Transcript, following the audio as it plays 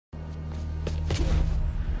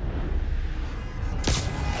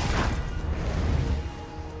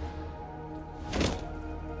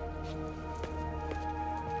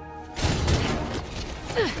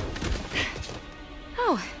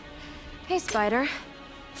Spider.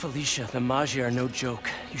 Felicia, the Magi are no joke.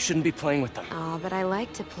 You shouldn't be playing with them. Oh, but I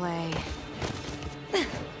like to play.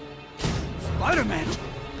 Spider-Man!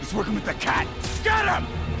 He's working with the cat! Get him!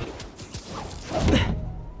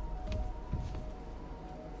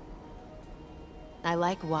 I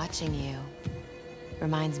like watching you.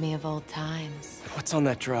 Reminds me of old times. What's on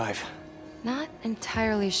that drive? Not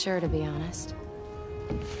entirely sure, to be honest.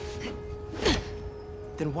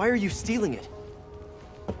 Then why are you stealing it?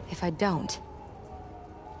 If I don't,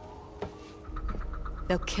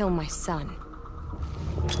 they'll kill my son.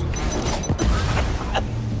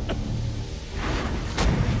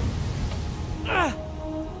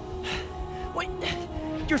 Wait,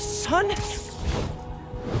 your son?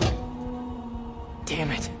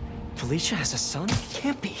 Damn it. Felicia has a son? It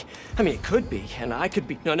can't be. I mean, it could be, and I could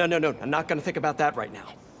be. No. I'm not gonna think about that right now.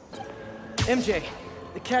 MJ,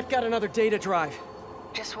 the cat got another data drive.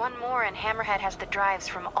 Just one more and Hammerhead has the drives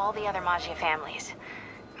from all the other Maggia families.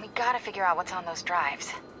 We gotta figure out what's on those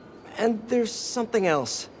drives. And there's something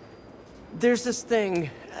else. There's this thing.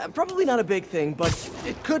 Probably not a big thing, but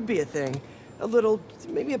it could be a thing. A little,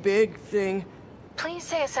 maybe a big thing. Please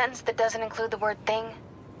say a sentence that doesn't include the word thing.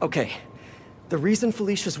 Okay. The reason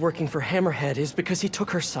Felicia's working for Hammerhead is because he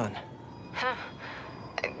took her son. Huh.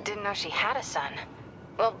 I didn't know she had a son.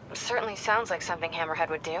 Well, certainly sounds like something Hammerhead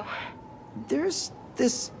would do. There's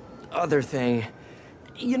this other thing.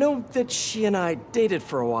 You know that she and I dated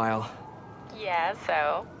for a while. Yeah,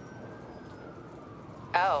 so?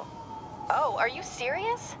 Oh. Oh, are you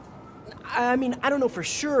serious? I mean, I don't know for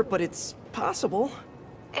sure, but it's possible.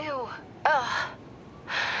 Ew. Ugh.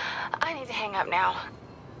 I need to hang up now.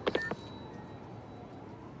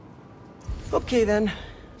 Okay then.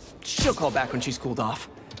 She'll call back when she's cooled off.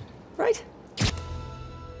 Right?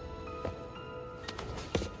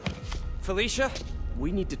 Felicia,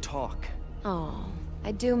 we need to talk. Oh,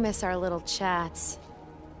 I do miss our little chats.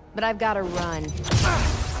 But I've got to run.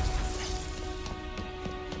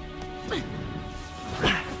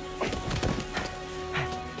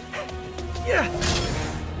 Yeah.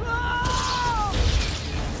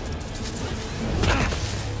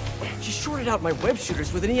 She shorted out my web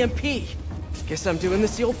shooters with an EMP. Guess I'm doing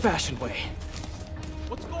this the old-fashioned way.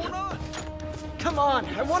 What's going on? Come on,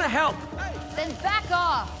 I want to help. Then back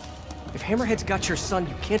off! If Hammerhead's got your son,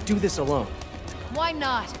 you can't do this alone. Why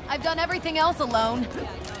not? I've done everything else alone.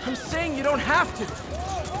 I'm saying you don't have to.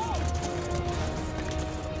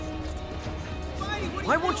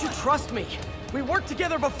 Why won't you trust me? We worked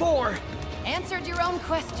together before. Answered your own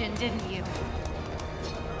question, didn't you?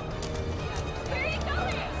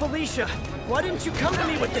 Felicia, why didn't you come to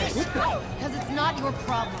me with this? Because it's not your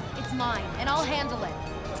problem. It's mine, and I'll handle it.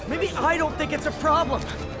 Maybe I don't think it's a problem.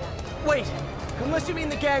 Wait, unless you mean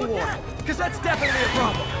the gang war, because that's definitely a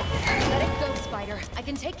problem. Let it go, Spider. I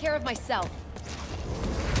can take care of myself.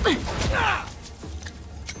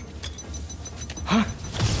 Huh?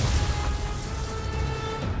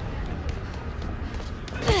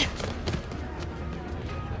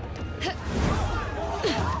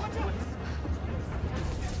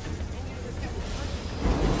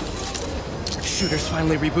 Shooter's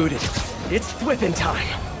finally rebooted. It's flipping time.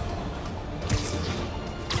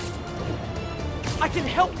 I can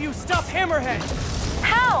help you stop Hammerhead!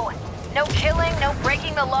 How? No killing, no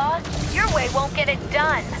breaking the law? Your way won't get it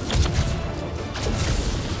done.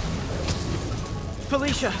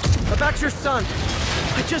 Felicia, about your son.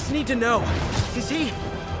 I just need to know. Is he...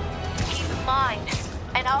 He's mine,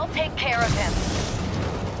 and I'll take care of him.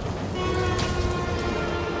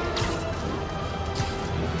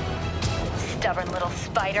 Stubborn little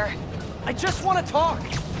spider. I just want to talk.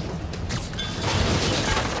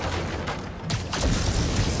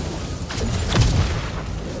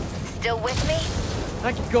 Still with me?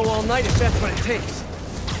 I could go all night if that's what it takes.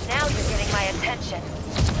 Now you're getting my attention.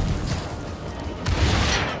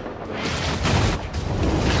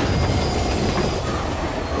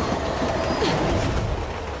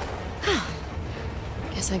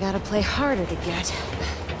 Guess I gotta play harder to get.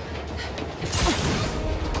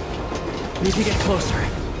 Need to get closer.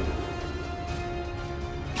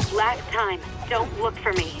 Last time. Don't look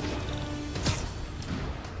for me.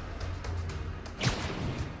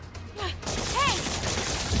 Hey!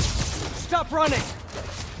 Stop running!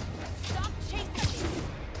 Stop chasing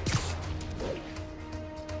me!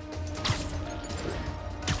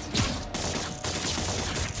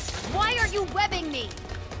 Why are you webbing me?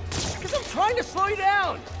 Because I'm trying to slow you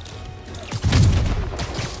down!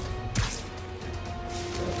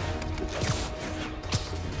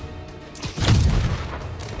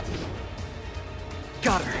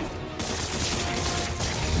 Got her.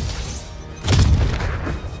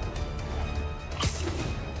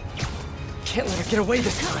 Can't let her get away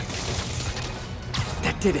this time.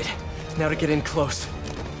 That did it. Now to get in close.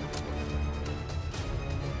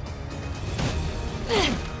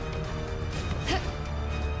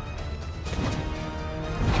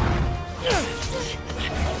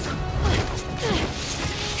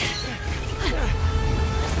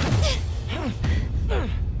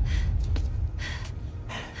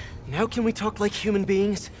 Now can we talk like human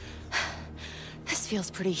beings? This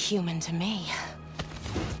feels pretty human to me.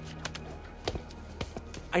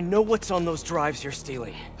 I know what's on those drives you're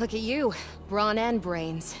stealing. Look at you, brawn and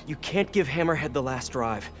brains. You can't give Hammerhead the last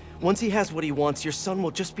drive. Once he has what he wants, your son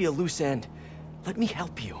will just be a loose end. Let me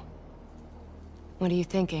help you. What are you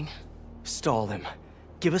thinking? Stall him.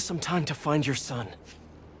 Give us some time to find your son.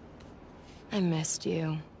 I missed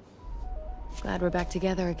you. Glad we're back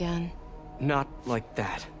together again. Not like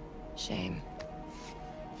that. Shame.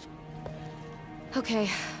 Okay.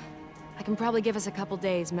 I can probably give us a couple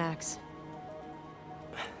days, max.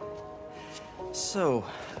 So,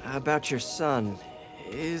 about your son,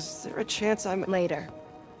 is there a chance I'm... Later.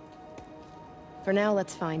 For now,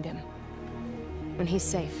 let's find him. When he's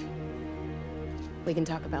safe, we can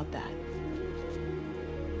talk about that.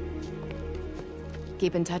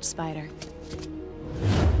 Keep in touch, Spider.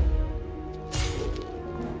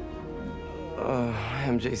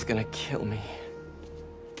 MJ's gonna kill me.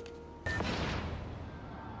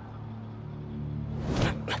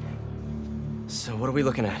 So what are we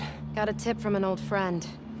looking at? Got a tip from an old friend.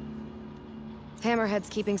 Hammerhead's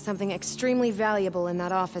keeping something extremely valuable in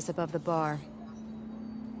that office above the bar.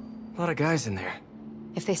 A lot of guys in there.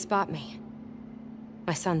 If they spot me,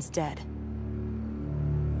 my son's dead.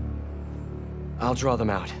 I'll draw them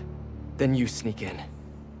out. Then you sneak in.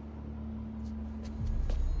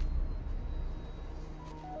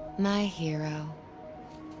 My hero.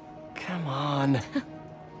 Come on.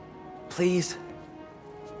 Please.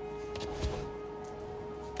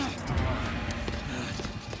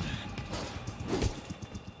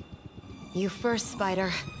 You first,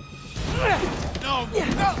 Spider. No!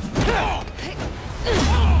 No!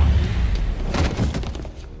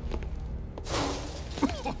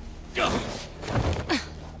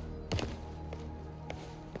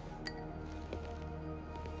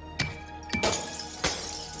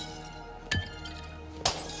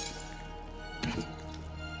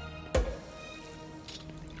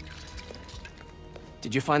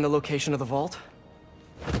 Did you find the location of the vault?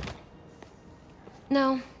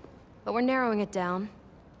 No, but we're narrowing it down.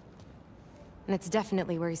 And it's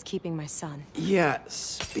definitely where he's keeping my son. Yeah,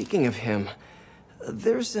 speaking of him,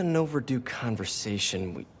 there's an overdue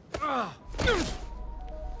conversation we...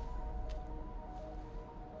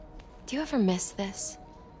 Do you ever miss this?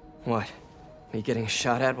 What? Me getting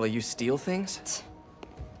shot at while you steal things?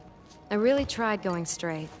 I really tried going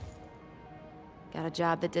straight. Got a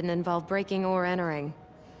job that didn't involve breaking or entering.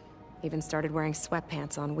 Even started wearing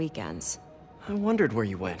sweatpants on weekends. I wondered where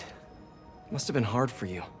you went. Must have been hard for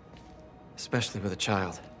you. Especially with a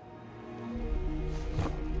child.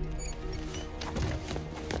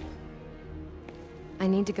 I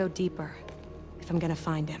need to go deeper, if I'm gonna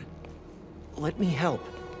find him. Let me help.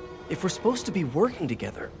 If we're supposed to be working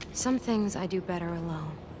together... Some things I do better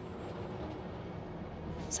alone.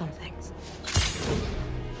 Some things.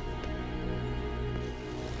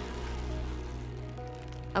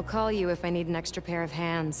 I'll call you if I need an extra pair of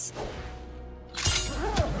hands.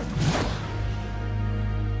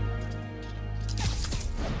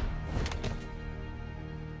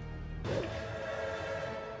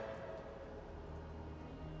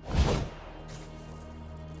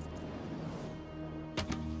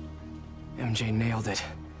 MJ nailed it.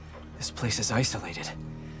 This place is isolated.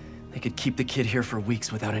 They could keep the kid here for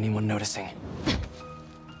weeks without anyone noticing.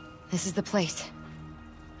 This is the place.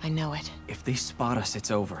 I know it. If they spot us, it's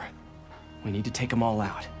over. We need to take them all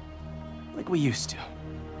out. Like we used to.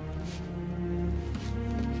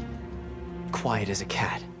 Quiet as a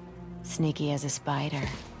cat. Sneaky as a spider.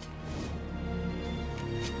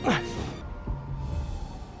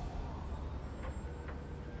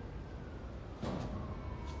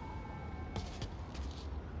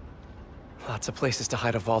 Lots of places to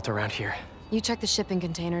hide a vault around here. You check the shipping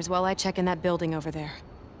containers while I check in that building over there.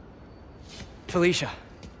 Felicia.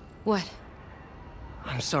 What?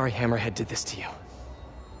 I'm sorry Hammerhead did this to you.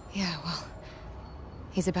 Yeah, well,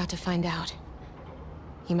 he's about to find out.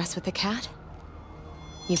 You mess with the cat,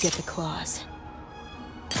 you get the claws.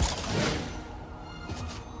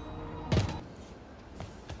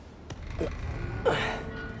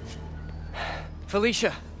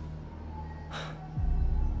 Felicia!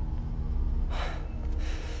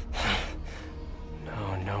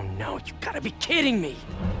 No, you gotta be kidding me!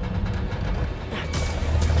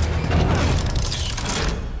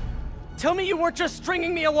 Tell me you weren't just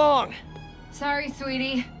stringing me along! Sorry,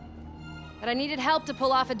 sweetie. But I needed help to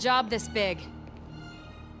pull off a job this big.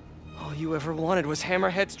 All you ever wanted was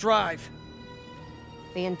Hammerhead's drive.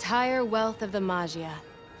 The entire wealth of the Magia.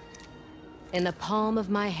 In the palm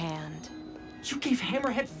of my hand. You gave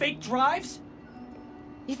Hammerhead fake drives?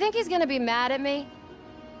 You think he's gonna be mad at me?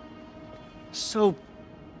 So...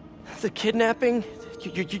 the kidnapping?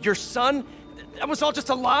 Your son? That was all just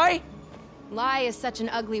a lie? Lie is such an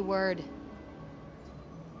ugly word.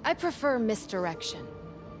 I prefer misdirection.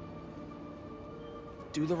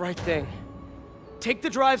 Do the right thing. Take the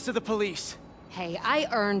drives to the police. Hey, I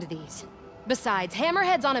earned these. Besides,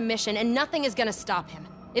 Hammerhead's on a mission and nothing is gonna stop him.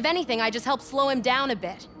 If anything, I just help slow him down a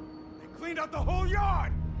bit. They cleaned out the whole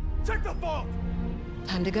yard! Check the vault!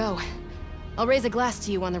 Time to go. I'll raise a glass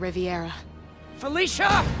to you on the Riviera.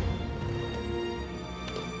 Felicia!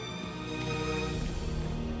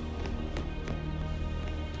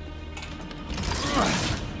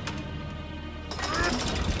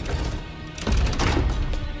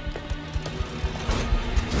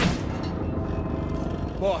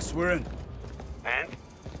 Boss, we're in. And?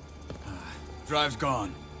 Drive's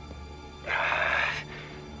gone.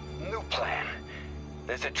 New plan.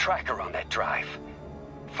 There's a tracker on that drive.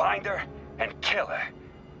 Find her and kill her.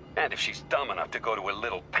 And if she's dumb enough to go to her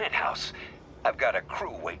little penthouse, I've got a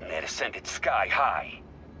crew waiting there to send it sky high.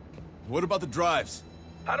 What about the drives?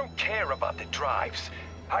 I don't care about the drives.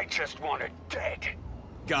 I just want her dead.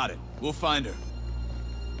 Got it. We'll find her.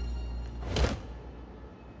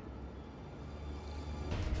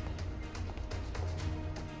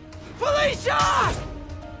 Felicia!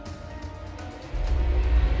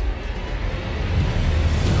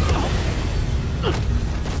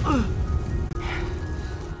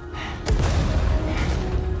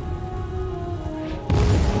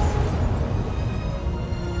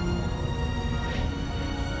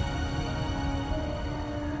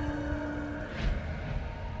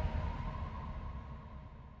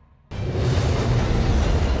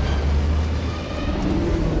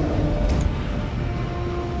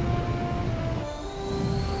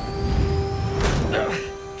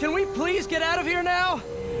 Can we please get out of here now?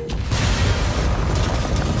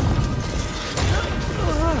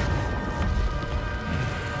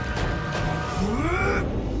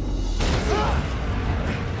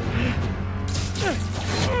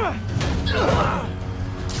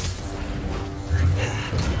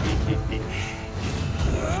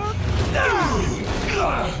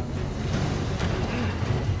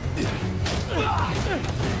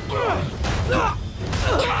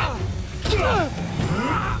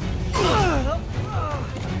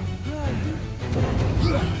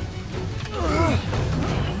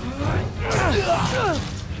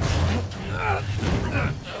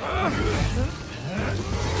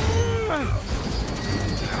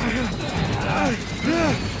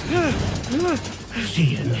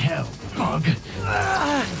 See you in hell, bug.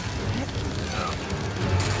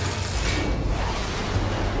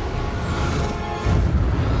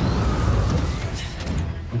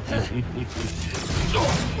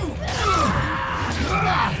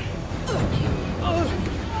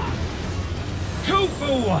 Two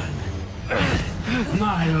for one.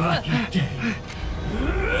 My lucky day.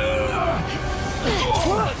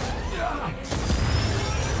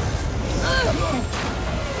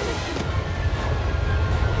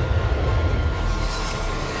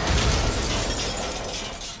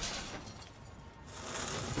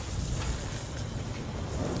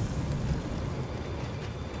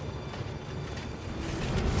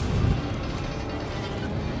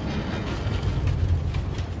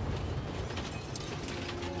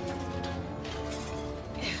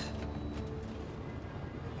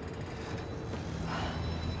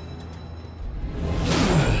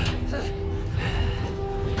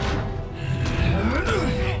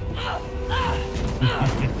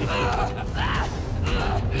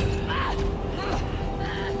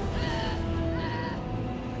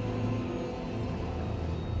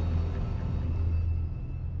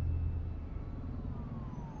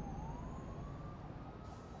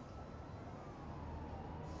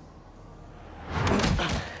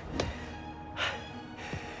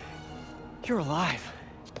 You're alive.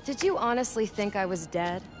 Did you honestly think I was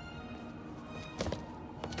dead?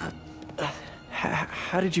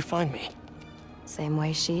 How did you find me? Same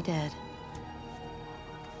way she did.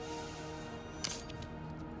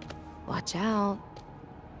 Watch out.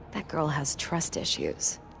 That girl has trust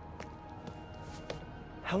issues.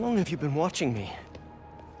 How long have you been watching me?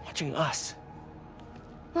 Watching us?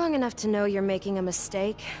 Long enough to know you're making a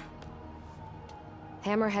mistake.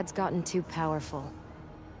 Hammerhead's gotten too powerful.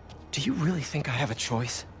 Do you really think I have a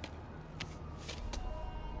choice?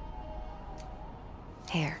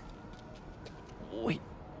 Here. Wait,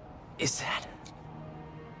 is that?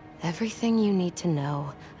 Everything you need to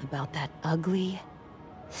know about that ugly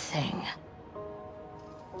thing.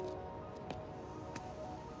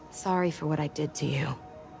 Sorry for what I did to you.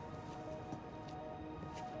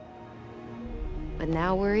 But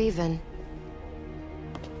now we're even.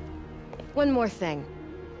 One more thing.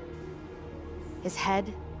 His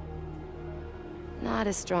head? Not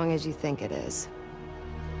as strong as you think it is.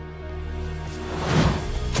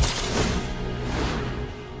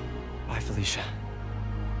 Bye, Felicia.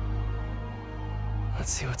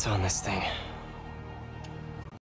 Let's see what's on this thing.